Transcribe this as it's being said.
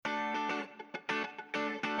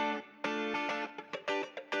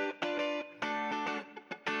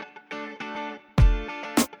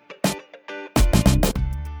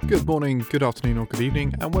Good morning, good afternoon or good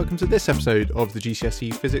evening, and welcome to this episode of the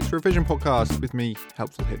GCSE Physics Revision Podcast with me,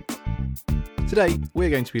 Helpful Hints. Today, we're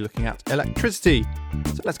going to be looking at electricity,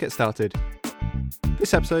 so let's get started.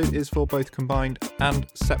 This episode is for both combined and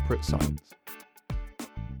separate science.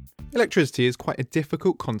 Electricity is quite a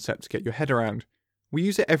difficult concept to get your head around. We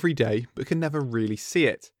use it every day, but can never really see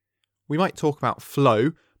it. We might talk about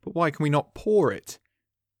flow, but why can we not pour it?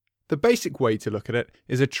 The basic way to look at it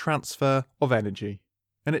is a transfer of energy,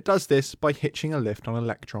 and it does this by hitching a lift on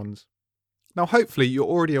electrons. Now hopefully you're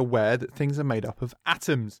already aware that things are made up of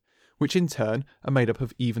atoms, which in turn are made up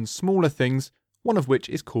of even smaller things, one of which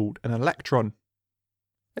is called an electron.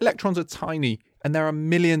 Electrons are tiny, and there are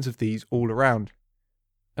millions of these all around.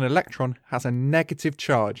 An electron has a negative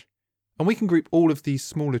charge, and we can group all of these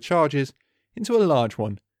smaller charges into a large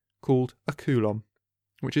one, called a coulomb,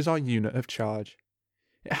 which is our unit of charge.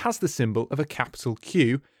 It has the symbol of a capital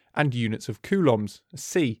Q and units of coulombs, a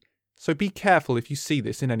C, so be careful if you see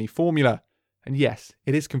this in any formula. And yes,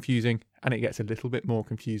 it is confusing, and it gets a little bit more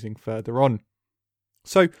confusing further on.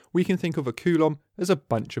 So we can think of a coulomb as a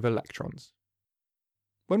bunch of electrons.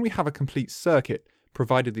 When we have a complete circuit,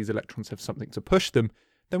 provided these electrons have something to push them,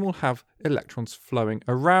 then we'll have electrons flowing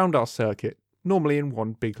around our circuit, normally in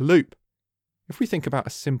one big loop. If we think about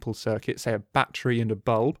a simple circuit, say a battery and a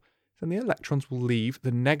bulb, then the electrons will leave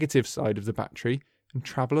the negative side of the battery and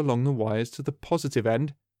travel along the wires to the positive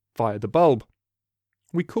end via the bulb.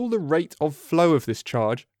 We call the rate of flow of this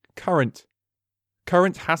charge current.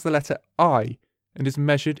 Current has the letter I and is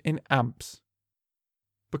measured in amps.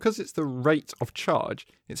 Because it's the rate of charge,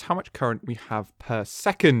 it's how much current we have per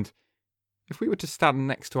second. If we were to stand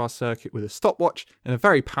next to our circuit with a stopwatch and a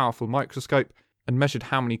very powerful microscope and measured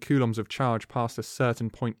how many coulombs of charge passed a certain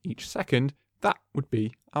point each second, that would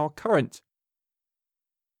be our current.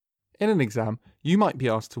 In an exam, you might be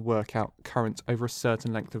asked to work out current over a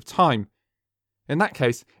certain length of time. In that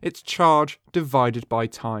case, it's charge divided by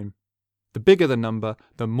time. The bigger the number,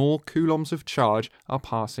 the more coulombs of charge are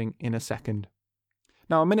passing in a second.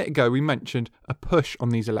 Now, a minute ago we mentioned a push on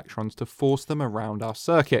these electrons to force them around our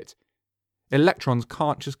circuit. Electrons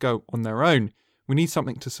can't just go on their own. We need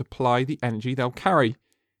something to supply the energy they'll carry.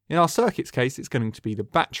 In our circuit's case, it's going to be the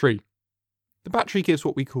battery. The battery gives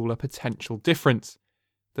what we call a potential difference.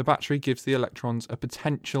 The battery gives the electrons a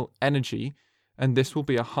potential energy, and this will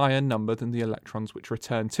be a higher number than the electrons which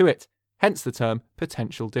return to it, hence the term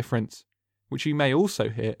potential difference, which you may also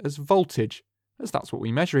hear as voltage, as that's what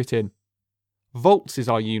we measure it in. Volts is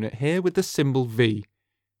our unit here with the symbol V.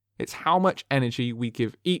 It's how much energy we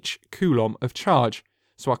give each coulomb of charge,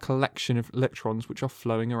 so our collection of electrons which are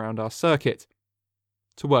flowing around our circuit.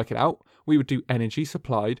 To work it out, we would do energy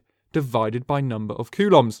supplied divided by number of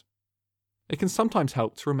coulombs. It can sometimes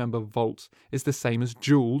help to remember volts is the same as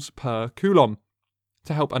joules per coulomb,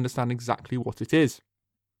 to help understand exactly what it is.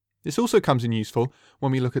 This also comes in useful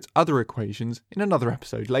when we look at other equations in another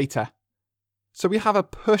episode later. So we have a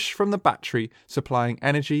push from the battery supplying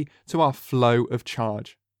energy to our flow of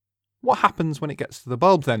charge. What happens when it gets to the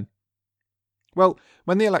bulb then? Well,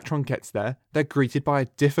 when the electron gets there, they're greeted by a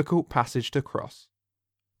difficult passage to cross.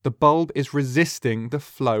 The bulb is resisting the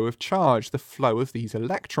flow of charge, the flow of these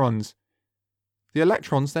electrons. The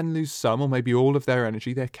electrons then lose some or maybe all of their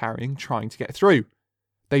energy they're carrying trying to get through.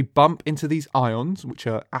 They bump into these ions, which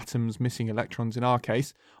are atoms missing electrons in our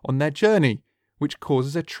case, on their journey, which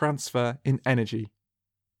causes a transfer in energy.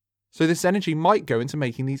 So this energy might go into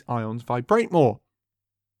making these ions vibrate more.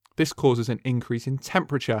 This causes an increase in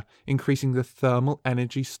temperature, increasing the thermal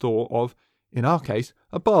energy store of, in our case,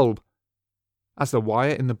 a bulb. As the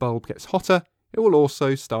wire in the bulb gets hotter, it will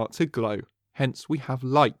also start to glow, hence we have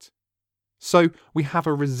light. So we have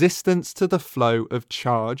a resistance to the flow of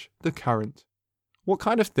charge, the current. What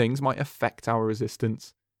kind of things might affect our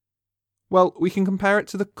resistance? Well, we can compare it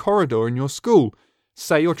to the corridor in your school.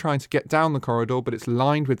 Say you're trying to get down the corridor, but it's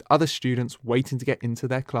lined with other students waiting to get into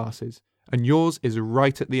their classes, and yours is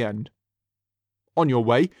right at the end. On your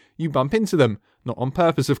way, you bump into them, not on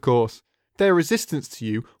purpose of course. Their resistance to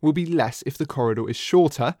you will be less if the corridor is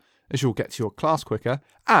shorter, as you'll get to your class quicker,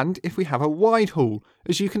 and if we have a wide hall,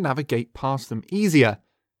 as you can navigate past them easier.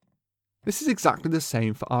 This is exactly the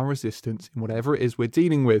same for our resistance in whatever it is we're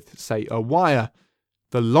dealing with, say a wire.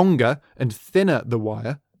 The longer and thinner the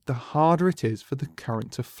wire, the harder it is for the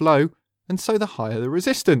current to flow, and so the higher the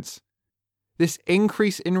resistance. This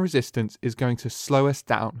increase in resistance is going to slow us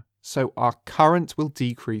down, so our current will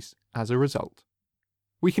decrease as a result.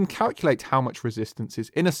 We can calculate how much resistance is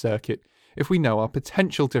in a circuit if we know our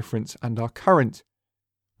potential difference and our current.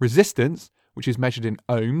 Resistance, which is measured in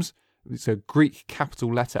ohms, it's a Greek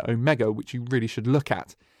capital letter omega which you really should look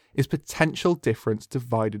at, is potential difference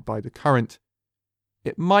divided by the current.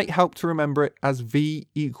 It might help to remember it as V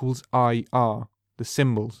equals IR, the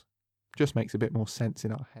symbols. Just makes a bit more sense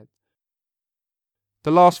in our head.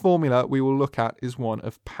 The last formula we will look at is one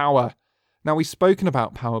of power. Now, we've spoken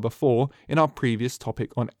about power before in our previous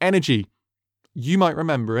topic on energy. You might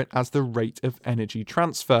remember it as the rate of energy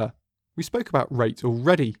transfer. We spoke about rate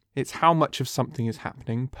already. It's how much of something is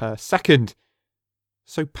happening per second.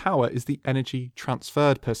 So power is the energy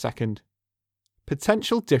transferred per second.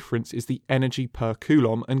 Potential difference is the energy per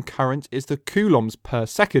coulomb, and current is the coulombs per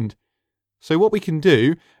second. So what we can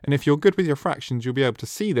do, and if you're good with your fractions you'll be able to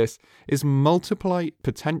see this, is multiply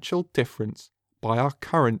potential difference by our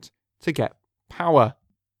current to get power.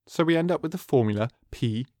 So we end up with the formula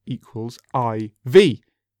P equals IV.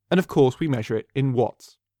 And of course we measure it in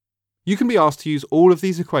watts. You can be asked to use all of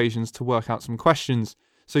these equations to work out some questions,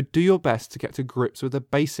 so do your best to get to grips with the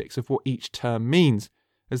basics of what each term means,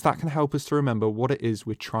 as that can help us to remember what it is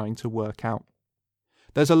we're trying to work out.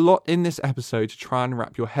 There's a lot in this episode to try and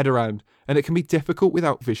wrap your head around, and it can be difficult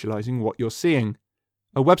without visualizing what you're seeing.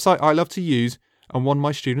 A website I love to use, and one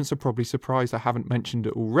my students are probably surprised I haven't mentioned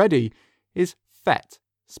it already, is PHET,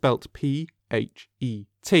 spelt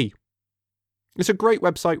P-H-E-T. It's a great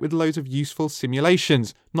website with loads of useful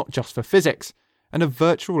simulations, not just for physics, and a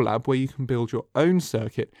virtual lab where you can build your own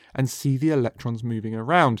circuit and see the electrons moving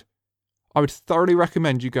around. I would thoroughly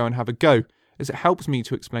recommend you go and have a go, as it helps me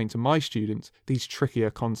to explain to my students these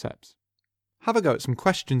trickier concepts. Have a go at some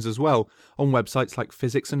questions as well on websites like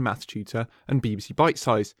Physics and Maths Tutor and BBC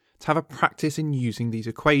Bitesize to have a practice in using these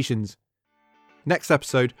equations. Next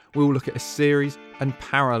episode, we will look at a series and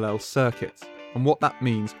parallel circuits and what that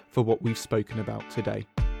means for what we've spoken about today.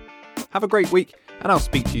 Have a great week, and I'll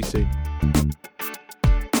speak to you soon.